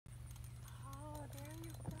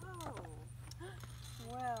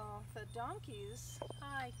Well, the donkeys,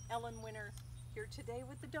 hi, Ellen Winter here today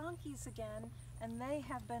with the donkeys again, and they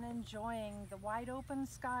have been enjoying the wide open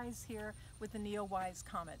skies here with the Neowise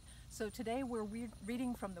comet. So today we're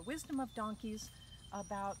reading from the Wisdom of Donkeys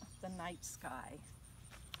about the night sky.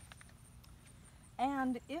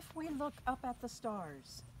 And if we look up at the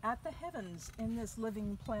stars, at the heavens in this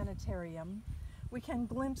living planetarium, we can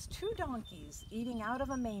glimpse two donkeys eating out of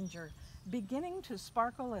a manger, beginning to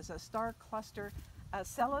sparkle as a star cluster,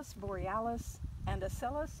 Asellus borealis and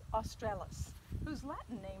Asellus australis, whose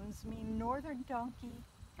Latin names mean northern donkey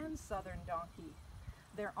and southern donkey.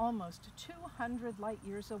 They're almost 200 light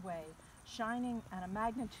years away, shining at a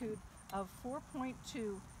magnitude of 4.2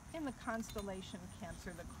 in the constellation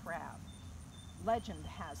Cancer the Crab. Legend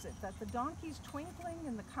has it that the donkeys twinkling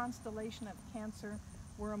in the constellation of Cancer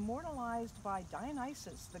were immortalized by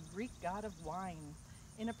Dionysus, the Greek god of wine,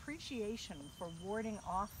 in appreciation for warding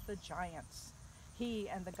off the giants. He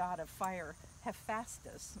and the god of fire,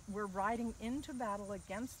 Hephaestus, were riding into battle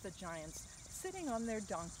against the giants, sitting on their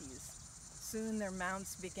donkeys. Soon their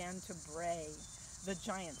mounts began to bray, the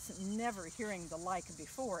giants never hearing the like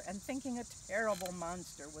before and thinking a terrible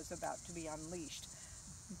monster was about to be unleashed,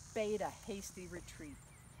 bade a hasty retreat.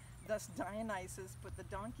 Thus Dionysus put the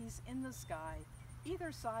donkeys in the sky,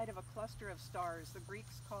 either side of a cluster of stars the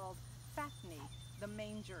Greeks called Phathni, the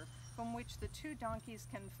manger, from which the two donkeys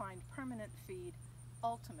can find permanent feed,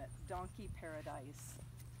 ultimate donkey paradise.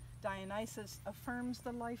 Dionysus affirms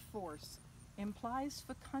the life force, implies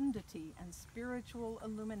fecundity and spiritual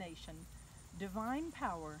illumination, divine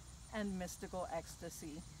power, and mystical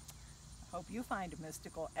ecstasy. I hope you find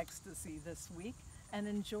mystical ecstasy this week and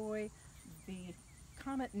enjoy the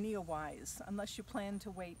comet Neowise, unless you plan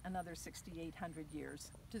to wait another 6,800 years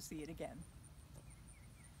to see it again.